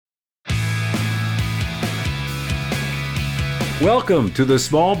Welcome to the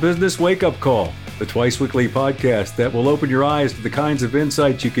Small Business Wake Up Call, the twice-weekly podcast that will open your eyes to the kinds of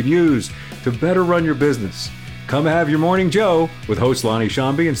insights you can use to better run your business. Come have your morning Joe with hosts Lonnie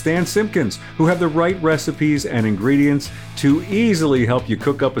Shambi and Stan Simpkins, who have the right recipes and ingredients to easily help you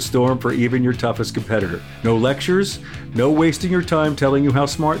cook up a storm for even your toughest competitor. No lectures, no wasting your time telling you how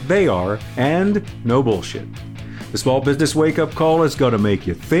smart they are, and no bullshit. The Small Business Wake Up Call is going to make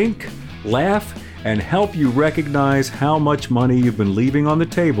you think, laugh, and help you recognize how much money you've been leaving on the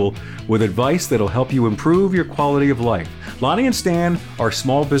table with advice that'll help you improve your quality of life. Lonnie and Stan are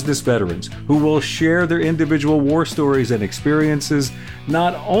small business veterans who will share their individual war stories and experiences,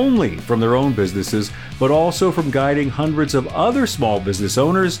 not only from their own businesses, but also from guiding hundreds of other small business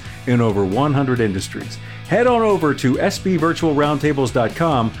owners in over 100 industries. Head on over to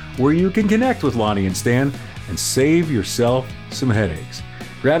sbvirtualroundtables.com where you can connect with Lonnie and Stan and save yourself some headaches.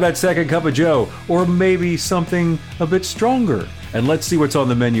 Grab that second cup of Joe, or maybe something a bit stronger, and let's see what's on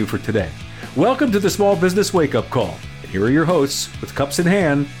the menu for today. Welcome to the Small Business Wake Up Call. And here are your hosts, with cups in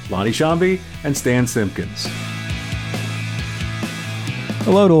hand, Lonnie Shambi and Stan Simpkins.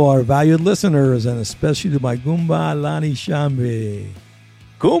 Hello to our valued listeners, and especially to my Goomba, Lonnie Shambi.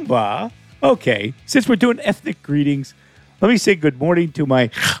 Goomba? Okay, since we're doing ethnic greetings, let me say good morning to my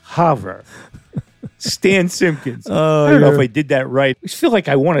Haver. Stan Simpkins. I don't know if I did that right. I just feel like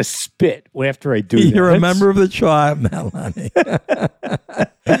I want to spit after I do that. You're a member of the tribe now, Lonnie.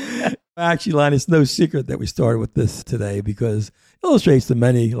 Actually, Lonnie, it's no secret that we started with this today because it illustrates the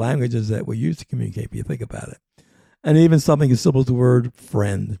many languages that we use to communicate, if you think about it. And even something as simple as the word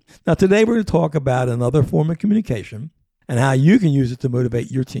friend. Now, today we're going to talk about another form of communication and how you can use it to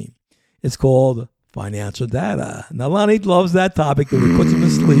motivate your team. It's called financial data. Now, Lonnie loves that topic because he puts him to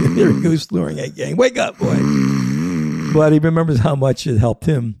sleep. Here he goes slurring again. Wake up, boy. But he remembers how much it helped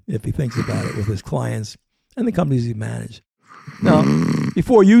him, if he thinks about it, with his clients and the companies he managed. Now,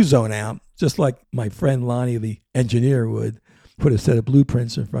 before you zone out, just like my friend Lonnie, the engineer, would put a set of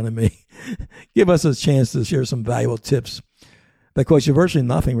blueprints in front of me, give us a chance to share some valuable tips that cost you virtually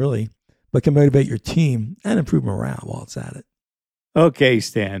nothing, really, but can motivate your team and improve morale while it's at it. Okay,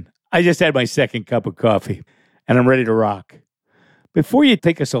 Stan. I just had my second cup of coffee, and I'm ready to rock. Before you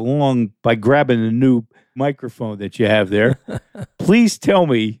take us along by grabbing the new microphone that you have there, please tell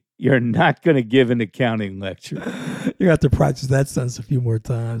me you're not going to give an accounting lecture. You have to practice that sentence a few more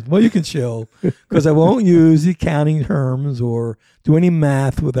times. Well, you can chill, because I won't use accounting terms or do any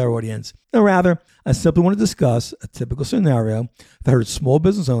math with our audience. No, rather, I simply want to discuss a typical scenario that hurts small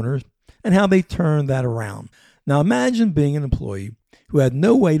business owners and how they turn that around. Now, imagine being an employee who had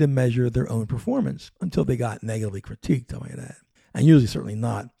no way to measure their own performance until they got negatively critiqued, tell me that. And usually certainly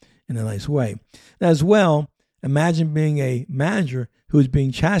not in a nice way. As well, imagine being a manager who was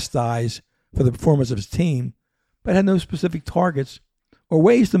being chastised for the performance of his team, but had no specific targets or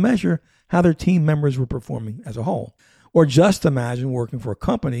ways to measure how their team members were performing as a whole. Or just imagine working for a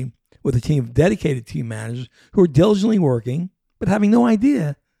company with a team of dedicated team managers who were diligently working, but having no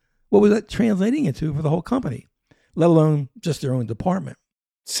idea what was that translating into for the whole company, let alone just their own department.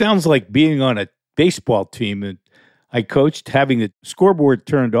 Sounds like being on a baseball team that I coached, having the scoreboard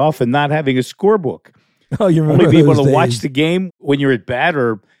turned off and not having a scorebook. Oh, you remember only be able to days. watch the game when you're at bat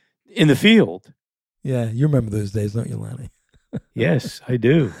or in the field. Yeah, you remember those days, don't you, Lonnie? Yes, I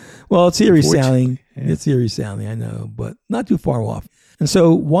do. Well, it's eerie sounding. Yeah. It's eerie sounding, I know, but not too far off. And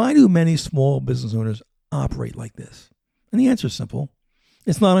so why do many small business owners operate like this? And the answer is simple.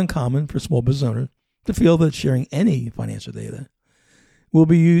 It's not uncommon for small business owners to feel that sharing any financial data will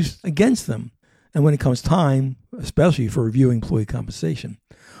be used against them. And when it comes time, especially for reviewing employee compensation,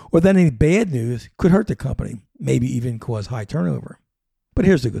 or that any bad news could hurt the company, maybe even cause high turnover. But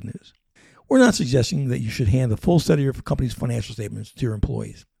here's the good news. We're not suggesting that you should hand the full set of your company's financial statements to your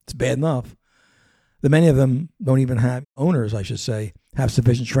employees. It's bad enough that many of them don't even have, owners, I should say, have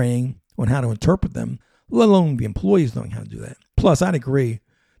sufficient training on how to interpret them, let alone the employees knowing how to do that. Plus, I'd agree,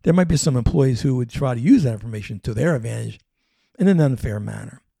 there might be some employees who would try to use that information to their advantage in an unfair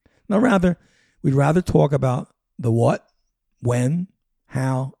manner. Now, we'd rather talk about the what, when,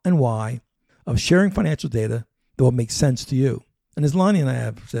 how, and why of sharing financial data that will make sense to you. And as Lonnie and I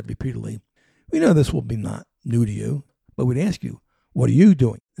have said repeatedly, we know this will be not new to you, but we'd ask you, what are you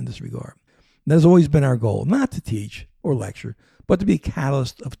doing in this regard? And that has always been our goal, not to teach or lecture, but to be a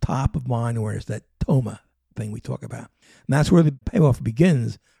catalyst of top-of-mind awareness, that TOMA thing we talk about. And that's where the payoff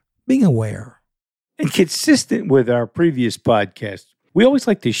begins, being aware. And consistent with our previous podcast, we always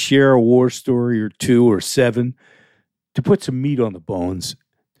like to share a war story or two or seven to put some meat on the bones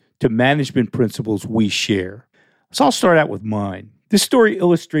to management principles we share. So I'll start out with mine. This story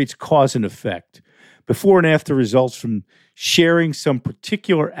illustrates cause and effect, before and after results from sharing some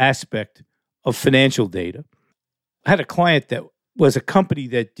particular aspect of financial data. I had a client that was a company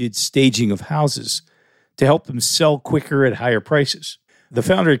that did staging of houses to help them sell quicker at higher prices. The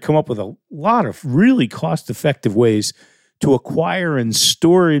founder had come up with a lot of really cost-effective ways to acquire and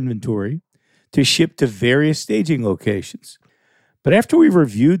store inventory to ship to various staging locations. But after we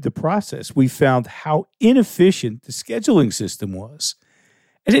reviewed the process, we found how inefficient the scheduling system was.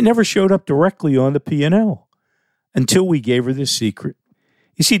 And it never showed up directly on the P&L until we gave her this secret.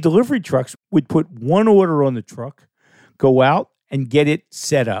 You see, delivery trucks would put one order on the truck, go out and get it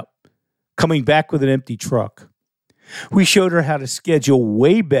set up, coming back with an empty truck. We showed her how to schedule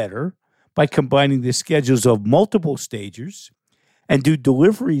way better by combining the schedules of multiple stagers and do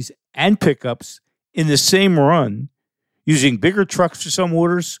deliveries and pickups in the same run, using bigger trucks for some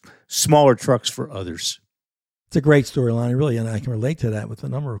orders, smaller trucks for others. It's a great storyline, really, and I can relate to that with a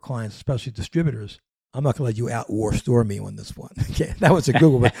number of clients, especially distributors. I'm not going to let you out-war store me on this one. Okay, that was a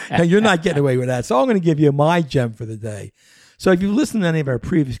Google, but you're not getting away with that. So I'm going to give you my gem for the day. So if you've listened to any of our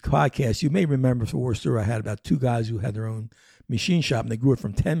previous podcasts, you may remember for War Store, I had about 2 guys who had their own machine shop, and they grew it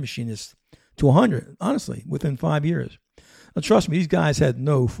from 10 machinists to 100, honestly, within 5 years. Now, trust me, these guys had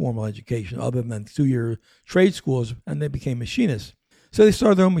no formal education other than 2-year trade schools, and they became machinists. So they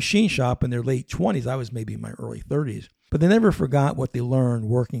started their own machine shop in their late 20s. I was maybe in my early 30s. But they never forgot what they learned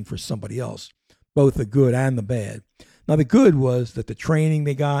working for somebody else, both the good and the bad. Now, the good was that the training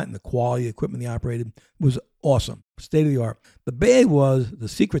they got and the quality of the equipment they operated was awesome, state of the art. The bad was the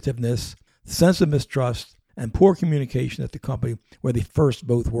secretiveness, the sense of mistrust, and poor communication at the company where they first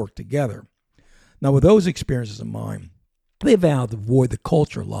both worked together. Now, with those experiences in mind, they vowed to avoid the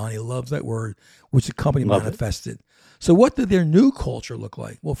culture, Lonnie loves that word, which the company manifested. So what did their new culture look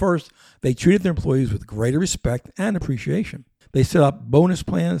like? Well, first, they treated their employees with greater respect and appreciation. They set up bonus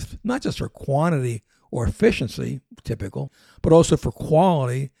plans, not just for quantity or efficiency, typical, but also for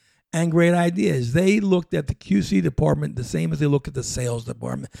quality and great ideas. They looked at the QC department the same as they look at the sales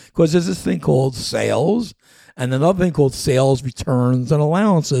department, because there's this thing called sales and another thing called sales returns and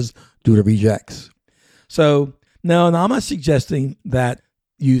allowances due to rejects. So now I'm not suggesting that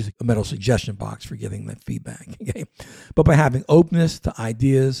use a metal suggestion box for getting that feedback, okay? But by having openness to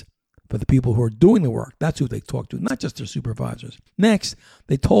ideas for the people who are doing the work, that's who they talk to, not just their supervisors. Next,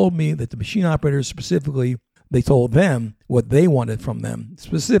 they told me that the machine operators specifically, they told them what they wanted from them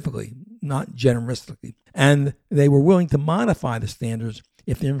specifically, not generistically. And they were willing to modify the standards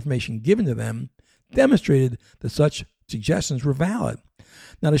if the information given to them demonstrated that such suggestions were valid.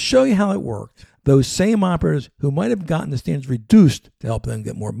 Now, to show you how it worked, those same operators who might have gotten the standards reduced to help them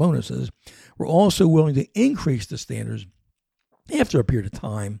get more bonuses were also willing to increase the standards after a period of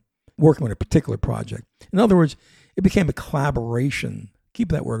time working on a particular project. In other words, it became a collaboration, keep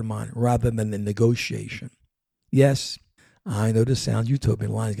that word in mind, rather than a negotiation. Yes, I know this sounds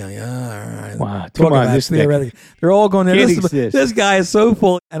utopian. Lonnie's going, all right. Wow, come on, this theoretic. They're all going, this guy is so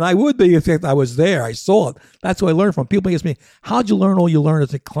full. And I would be if I was there. I saw it. That's what I learned from. People ask me, how'd you learn all you learned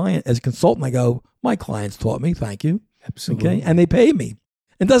as a client, as a consultant? I go, my clients taught me. Thank you. Absolutely. Okay, and they pay me.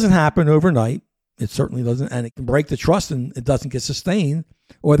 It doesn't happen overnight. It certainly doesn't. And it can break the trust and it doesn't get sustained.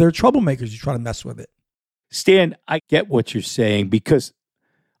 Or there are troublemakers who try to mess with it. Stan, I get what you're saying because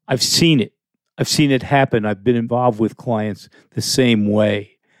I've seen it. I've seen it happen. I've been involved with clients the same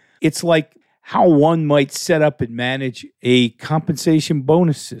way. It's like how one might set up and manage a compensation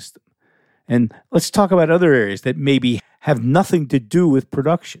bonus system. And let's talk about other areas that maybe have nothing to do with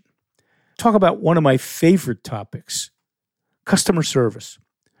production. Talk about one of my favorite topics, customer service.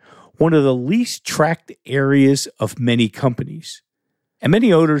 One of the least tracked areas of many companies. And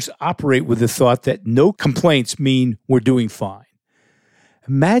many owners operate with the thought that no complaints mean we're doing fine.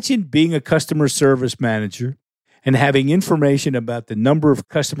 Imagine being a customer service manager and having information about the number of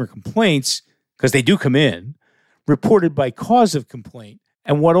customer complaints, because they do come in, reported by cause of complaint,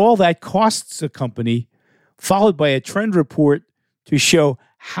 and what all that costs a company, followed by a trend report to show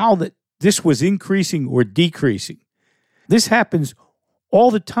how that this was increasing or decreasing. This happens all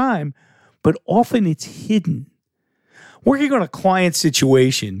the time, but often it's hidden. Working on a client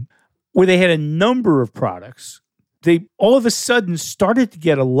situation where they had a number of products, they all of a sudden started to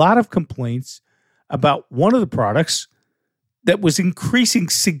get a lot of complaints about one of the products that was increasing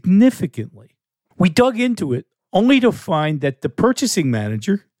significantly. We dug into it only to find that the purchasing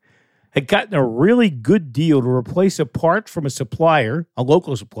manager had gotten a really good deal to replace a part from a supplier, a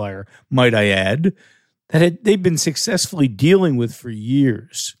local supplier, might I add, that they've been successfully dealing with for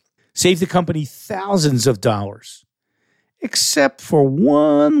years. Saved the company thousands of dollars, except for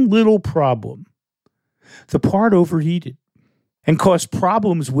one little problem. The part overheated and caused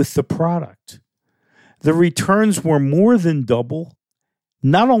problems with the product. The returns were more than double,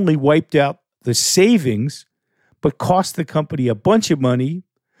 not only wiped out the savings, but cost the company a bunch of money,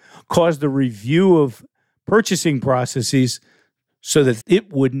 caused a review of purchasing processes so that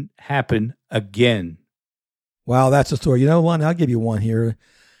it wouldn't happen again. Wow, that's a story. You know, Lonnie, I'll give you one here.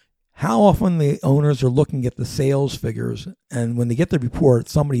 How often the owners are looking at the sales figures, and when they get the report,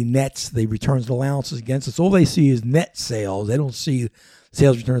 somebody nets the returns and allowances against it. So all they see is net sales. They don't see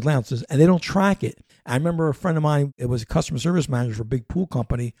sales returns allowances, and they don't track it. I remember a friend of mine, it was a customer service manager for a big pool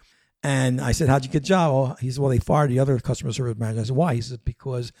company, and I said, how'd you get a job? Oh, he said, well, they fired the other customer service manager. I said, why? He said,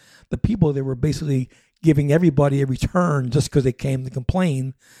 because the people, they were basically giving everybody a return just because they came to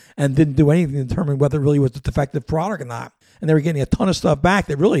complain and didn't do anything to determine whether it really was a defective product or not. And they were getting a ton of stuff back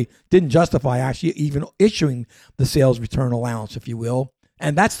that really didn't justify actually even issuing the sales return allowance, if you will.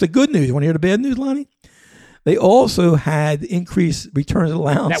 And that's the good news. You want to hear the bad news, Lonnie? They also had increased returns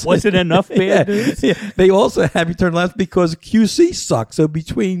allowance. That wasn't enough bad news? Yeah. They also had return allowance because QC sucked. So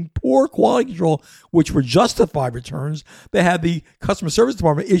between poor quality control, which were justified returns, they had the customer service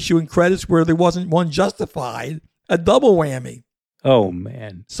department issuing credits where there wasn't one justified, a double whammy. Oh,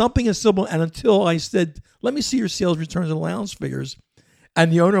 man. Something as simple. And until I said, let me see your sales returns and allowance figures,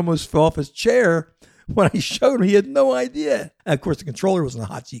 and the owner almost fell off his chair when I showed him. He had no idea. And of course, the controller was in the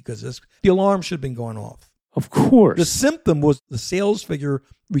hot seat because the alarm should have been going off. Of course. The symptom was the sales figure,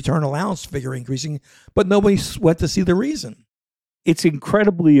 return allowance figure increasing, but nobody went to see the reason. It's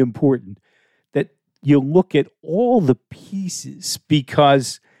incredibly important that you look at all the pieces,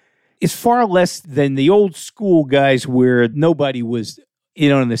 because it's far less than the old school guys where nobody was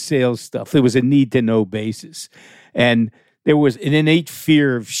in on the sales stuff. There was a need to know basis. And there was an innate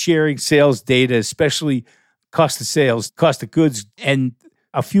fear of sharing sales data, especially cost of sales, cost of goods. And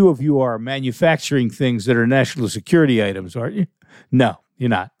a few of you are manufacturing things that are national security items, aren't you? No, you're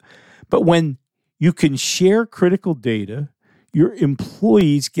not. But when you can share critical data, your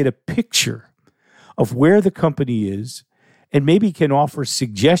employees get a picture of where the company is and maybe can offer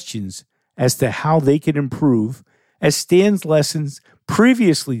suggestions as to how they can improve, as Stan's lessons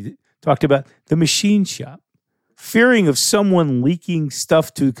previously talked about the machine shop. Fearing of someone leaking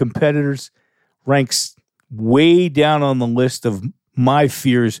stuff to competitors ranks way down on the list of my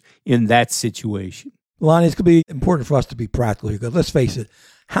fears in that situation. Lonnie, it's going to be important for us to be practical here, because let's face it,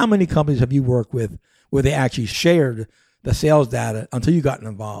 how many companies have you worked with where they actually shared the sales data until you got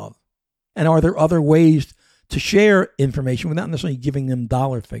involved? And are there other ways to share information without necessarily giving them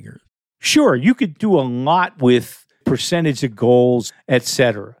dollar figures? Sure, you could do a lot with percentage of goals, et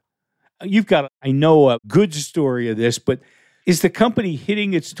cetera. You've got, I know, a good story of this, but is the company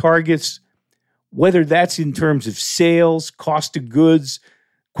hitting its targets, whether that's in terms of sales, cost of goods,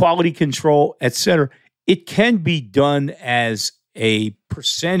 quality control, et cetera? It can be done as a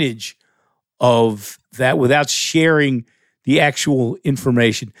percentage of that without sharing the actual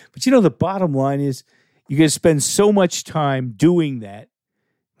information. But the bottom line is you're going to spend so much time doing that,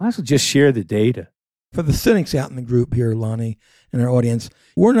 might as well just share the data. For the cynics out in the group here, Lonnie, and our audience,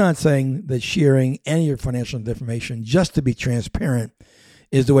 we're not saying that sharing any of your financial information just to be transparent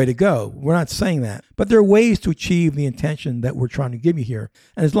is the way to go. We're not saying that. But there are ways to achieve the intention that we're trying to give you here.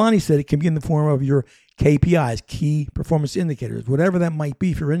 And as Lonnie said, it can be in the form of your KPIs, key performance indicators, whatever that might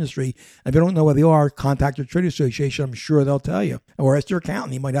be for your industry. And if you don't know what they are, contact your trade association. I'm sure they'll tell you. Or ask your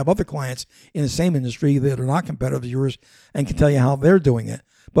accountant. You might have other clients in the same industry that are not competitive as yours and can tell you how they're doing it.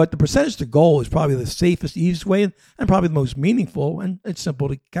 But the percentage to goal is probably the safest, easiest way, and probably the most meaningful, and it's simple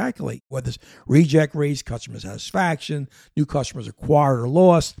to calculate. Whether it's reject rates, customer satisfaction, new customers acquired or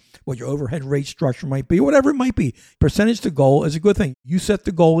lost, what your overhead rate structure might be, whatever it might be. Percentage to goal is a good thing. You set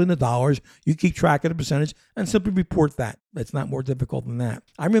the goal in the dollars, you keep track of the percentage, and simply report that. It's not more difficult than that.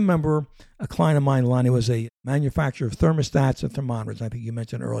 I remember a client of mine, Lonnie, was a manufacturer of thermostats and thermometers, I think you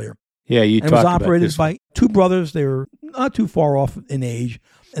mentioned earlier. Yeah, you talked about this. And it was operated by two brothers. They were not too far off in age.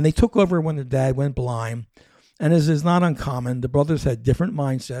 And they took over when their dad went blind. And as is not uncommon, the brothers had different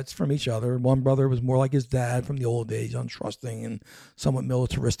mindsets from each other. One brother was more like his dad from the old days, untrusting and somewhat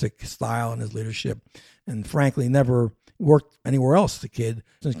militaristic style in his leadership. And frankly, never worked anywhere else, the kid,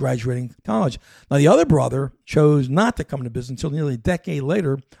 since graduating college. Now, the other brother chose not to come into business until nearly a decade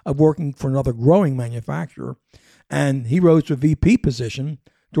later of working for another growing manufacturer. And he rose to a VP position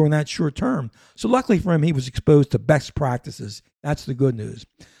during that short term. So luckily for him, he was exposed to best practices. That's the good news.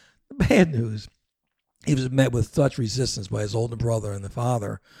 The bad news, he was met with such resistance by his older brother and the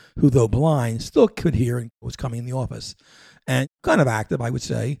father, who, though blind, still could hear and was coming in the office. And kind of active, I would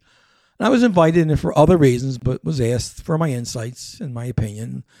say. And I was invited in for other reasons, but was asked for my insights and my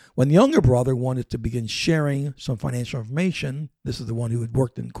opinion. When the younger brother wanted to begin sharing some financial information, this is the one who had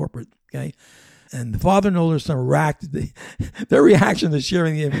worked in corporate, okay? And the father and older son their reaction to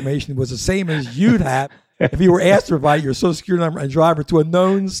sharing the information was the same as you'd have if you were asked to provide your social security number and driver to a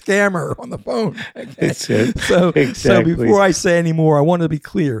known scammer on the phone. Okay? That's it. So Exactly. before I say any more, I want to be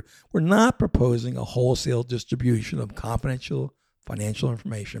clear. We're not proposing a wholesale distribution of confidential financial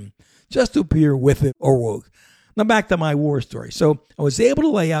information just to appear with it or woke. Now back to my war story. So I was able to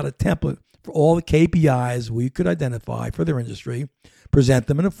lay out a template for all the KPIs we could identify for their industry, present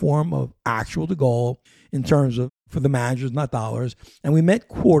them in a form of actual to goal in terms of for the managers, not dollars. And we met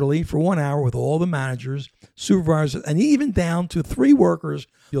quarterly for 1 hour with all the managers, supervisors, and even down to 3 workers,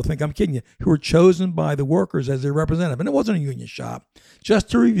 you'll think I'm kidding you, who were chosen by the workers as their representative. And it wasn't a union shop, just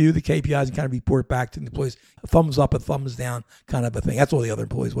to review the KPIs and kind of report back to the employees, a thumbs up, a thumbs down kind of a thing. That's all the other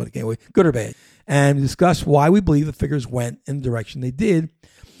employees wanted, anyway, good or bad. And discuss why we believe the figures went in the direction they did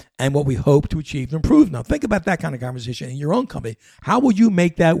and what we hope to achieve to improve. Now, think about that kind of conversation in your own company. How would you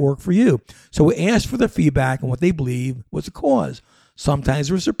make that work for you? So we asked for their feedback on what they believe was the cause. Sometimes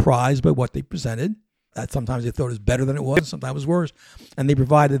they were surprised by what they presented. Sometimes they thought it was better than it was. Sometimes it was worse. And they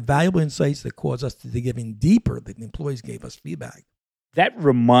provided valuable insights that caused us to dig in deeper. The employees gave us feedback. That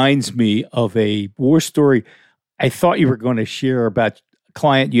reminds me of a war story I thought you were going to share about a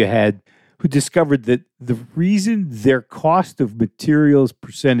client you had who discovered that the reason their cost of materials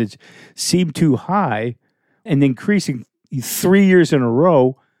percentage seemed too high and increasing 3 years in a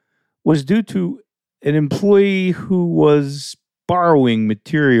row was due to an employee who was borrowing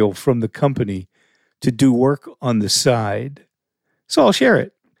material from the company to do work on the side. So I'll share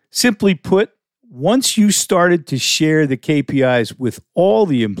it. Simply put, once you started to share the KPIs with all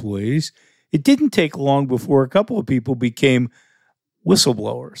the employees, it didn't take long before a couple of people became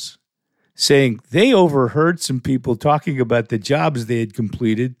whistleblowers, saying they overheard some people talking about the jobs they had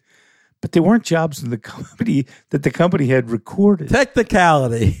completed, but they weren't jobs in the company that the company had recorded.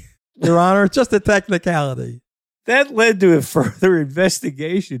 Technicality, Your Honor, just a technicality. That led to a further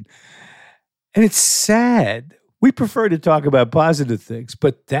investigation. And it's sad. We prefer to talk about positive things,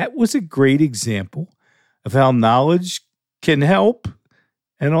 but that was a great example of how knowledge can help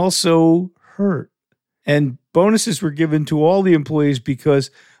and also hurt. And bonuses were given to all the employees because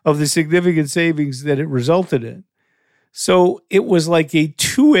of the significant savings that it resulted in. So it was like a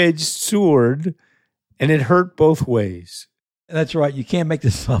two-edged sword, and it hurt both ways. That's right. You can't make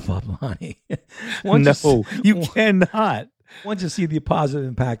this stuff up, Lonnie. You cannot. Once you see the positive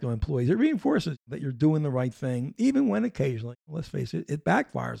impact on employees, it reinforces that you're doing the right thing, even when occasionally, let's face it, it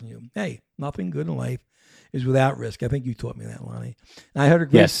backfires on you. Hey, nothing good in life is without risk. I think you taught me that, Lonnie. And I heard a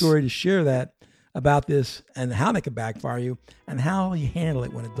great story to share that about this and how they can backfire you and how you handle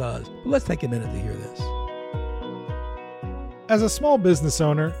it when it does. But let's take a minute to hear this. As a small business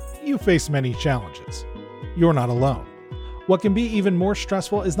owner, you face many challenges. You're not alone. What can be even more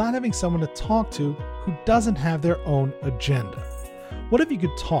stressful is not having someone to talk to who doesn't have their own agenda. What if you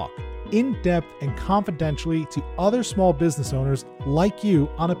could talk in depth and confidentially to other small business owners like you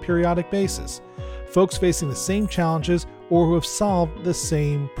on a periodic basis, folks facing the same challenges or who have solved the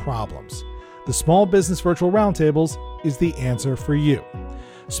same problems? The Small Business Virtual Roundtables is the answer for you.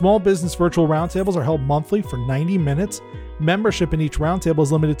 Small Business Virtual Roundtables are held monthly for 90 minutes. Membership in each roundtable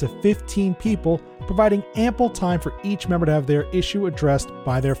is limited to 15 people, providing ample time for each member to have their issue addressed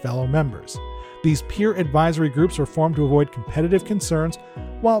by their fellow members. These peer advisory groups are formed to avoid competitive concerns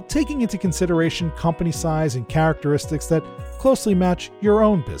while taking into consideration company size and characteristics that closely match your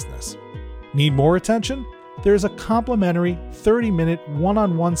own business. Need more attention? There is a complimentary 30-minute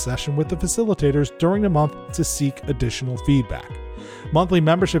one-on-one session with the facilitators during the month to seek additional feedback. Monthly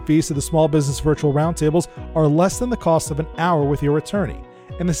membership fees to the Small Business Virtual Roundtables are less than the cost of an hour with your attorney,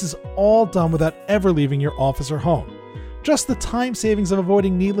 and this is all done without ever leaving your office or home. Just the time savings of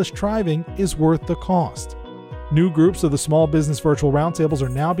avoiding needless driving is worth the cost. New groups of the Small Business Virtual Roundtables are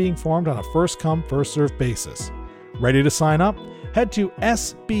now being formed on a first-come, first-served basis. Ready to sign up? Head to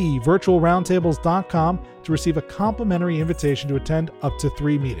sbvirtualroundtables.com to receive a complimentary invitation to attend up to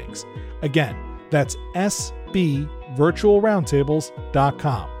 3 meetings. Again, that's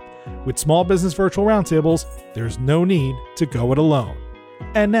sbvirtualroundtables.com. With Small Business Virtual Roundtables, there's no need to go it alone.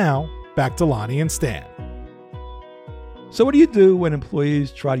 And now, back to Lonnie and Stan. So what do you do when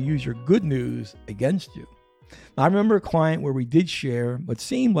employees try to use your good news against you? I remember a client where we did share what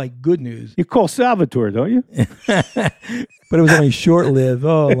seemed like good news. You call Salvatore, don't you? But it was only short-lived.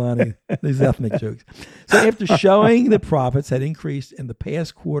 Oh, Lonnie, these ethnic jokes. So after showing the profits had increased in the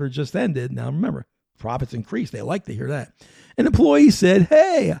past quarter just ended, now remember, profits increased. They like to hear that. An employee said,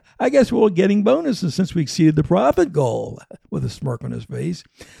 hey, I guess we're all getting bonuses since we exceeded the profit goal, with a smirk on his face.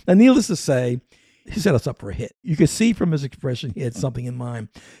 Now, needless to say, he set us up for a hit. You could see from his expression he had something in mind,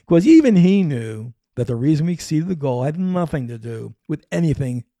 because even he knew that the reason we exceeded the goal had nothing to do with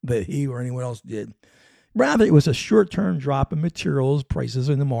anything that he or anyone else did. Rather, it was a short-term drop in materials prices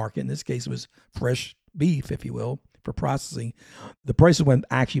in the market. In this case, it was fresh beef, if you will, for processing. The prices went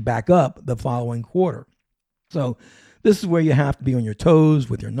actually back up the following quarter. So this is where you have to be on your toes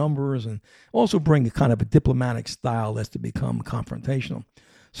with your numbers and also bring a kind of a diplomatic style that's to become confrontational.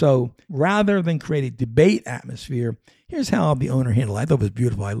 So rather than create a debate atmosphere, here's how the owner handled it. I thought it was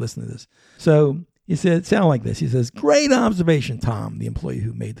beautiful. I listened to this. So he said, it sounded like this. He says, "Great observation, Tom," the employee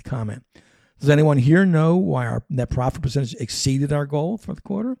who made the comment. "Does anyone here know why our net profit percentage exceeded our goal for the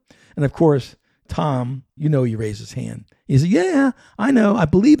quarter?" And of course, Tom, he raised his hand. He said, "Yeah, I know. I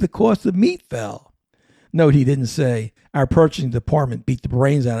believe the cost of meat fell." Note he didn't say, "Our purchasing department beat the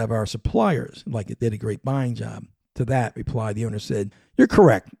brains out of our suppliers like it did a great buying job." To that reply, the owner said, "You're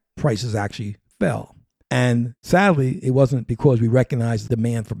correct. Prices actually fell. And sadly, it wasn't because we recognized the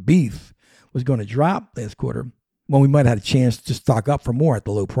demand for beef was going to drop last quarter when we might have had a chance to stock up for more at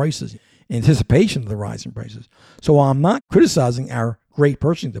the low prices in anticipation of the rise in prices. So while I'm not criticizing our great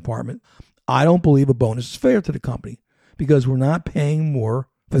purchasing department, I don't believe a bonus is fair to the company because we're not paying more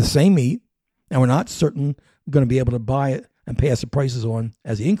for the same meat, and we're not certain we're going to be able to buy it and pass the prices on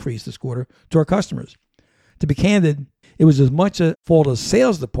as the increase this quarter to our customers. To be candid, it was as much a fault of the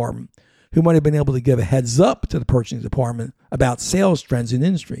sales department who might have been able to give a heads up to the purchasing department about sales trends in the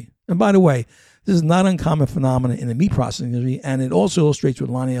industry. And by the way, this is not an uncommon phenomenon in the meat processing industry, and it also illustrates what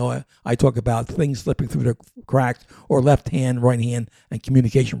Lonnie and I talk about, things slipping through the cracks or left hand, right hand, and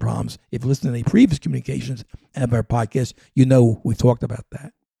communication problems. If you listen to the previous communications of our podcast, we've talked about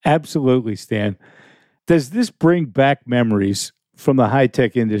that. Absolutely, Stan. Does this bring back memories from the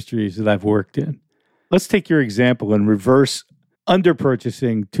high-tech industries that I've worked in? Let's take your example and reverse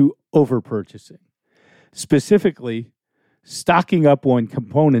underpurchasing to overpurchasing. Specifically, stocking up on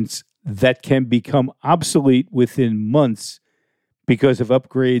components that can become obsolete within months because of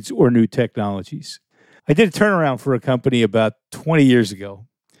upgrades or new technologies. I did a turnaround for a company about 20 years ago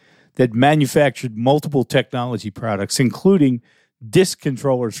that manufactured multiple technology products, including disk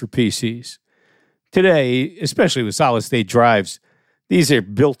controllers for PCs. Today, especially with solid-state drives, these are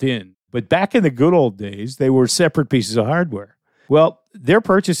built in. But back in the good old days, they were separate pieces of hardware. Well, their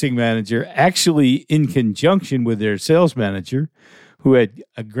purchasing manager, actually in conjunction with their sales manager, who had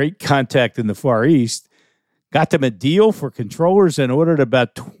a great contact in the Far East, got them a deal for controllers and ordered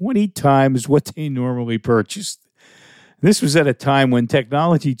about 20 times what they normally purchased. This was at a time when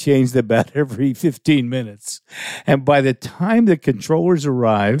technology changed about every 15 minutes. And by the time the controllers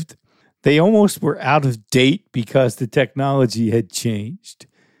arrived, they almost were out of date because the technology had changed.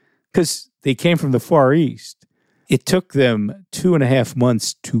 Because they came from the Far East. It took them 2.5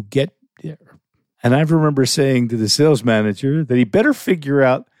 months to get there. And I remember saying to the sales manager that he better figure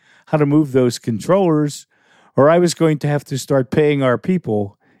out how to move those controllers, or I was going to have to start paying our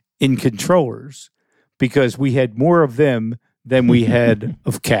people in controllers because we had more of them than we had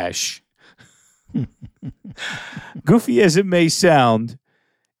of cash. Goofy as it may sound,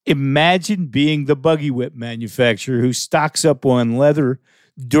 imagine being the buggy whip manufacturer who stocks up on leather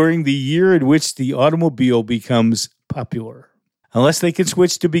during the year in which the automobile becomes popular. Unless they can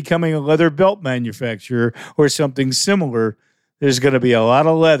switch to becoming a leather belt manufacturer or something similar, there's going to be a lot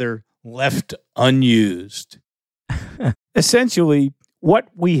of leather left unused. Essentially, what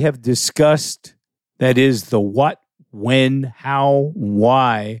we have discussed, that is the what, when, how,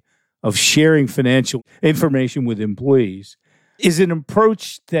 why of sharing financial information with employees, is an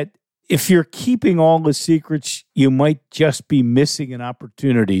approach that if you're keeping all the secrets, you might just be missing an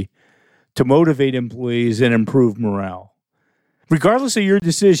opportunity to motivate employees and improve morale. Regardless of your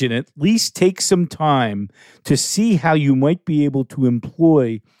decision, at least take some time to see how you might be able to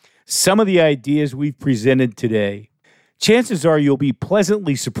employ some of the ideas we've presented today. Chances are you'll be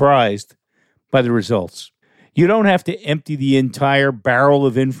pleasantly surprised by the results. You don't have to empty the entire barrel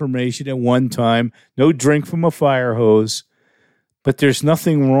of information at one time, no drink from a fire hose. But there's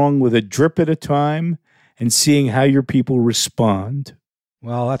nothing wrong with a drip at a time and seeing how your people respond.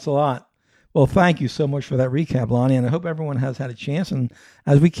 Well, that's a lot. Well, thank you so much for that recap, Lonnie, and I hope everyone has had a chance. And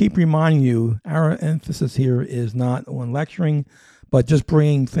as we keep reminding you, our emphasis here is not on lecturing, but just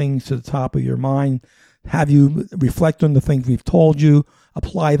bringing things to the top of your mind, have you reflect on the things we've told you,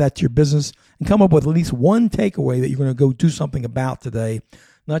 apply that to your business, and come up with at least one takeaway that you're going to go do something about today,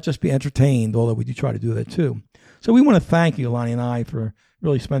 not just be entertained, although we do try to do that too. So we want to thank you, Lonnie and I, for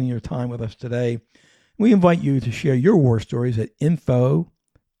really spending your time with us today. We invite you to share your war stories at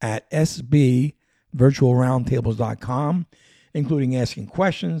info@sbvirtualroundtables.com. including asking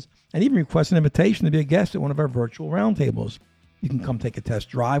questions and even request an invitation to be a guest at one of our virtual roundtables. You can come take a test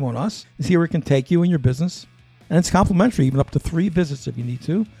drive on us and see where it can take you and your business. And it's complimentary, even up to 3 visits if you need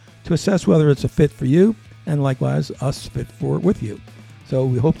to assess whether it's a fit for you and likewise us fit for it with you. So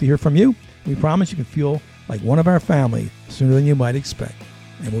we hope to hear from you. We promise you can feel like one of our family sooner than you might expect.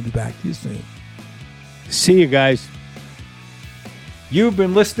 And we'll be back to you soon. See you guys. You've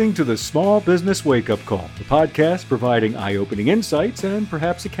been listening to the Small Business Wake Up Call, the podcast providing eye-opening insights and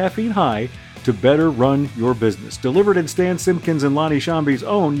perhaps a caffeine high to better run your business, delivered in Stan Simpkins and Lonnie Shambi's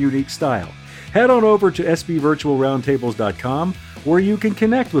own unique style. Head on over to sbvirtualroundtables.com where you can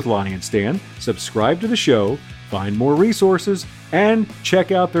connect with Lonnie and Stan, subscribe to the show, find more resources, and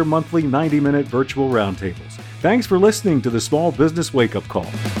check out their monthly 90-minute virtual roundtables. Thanks for listening to the Small Business Wake Up Call.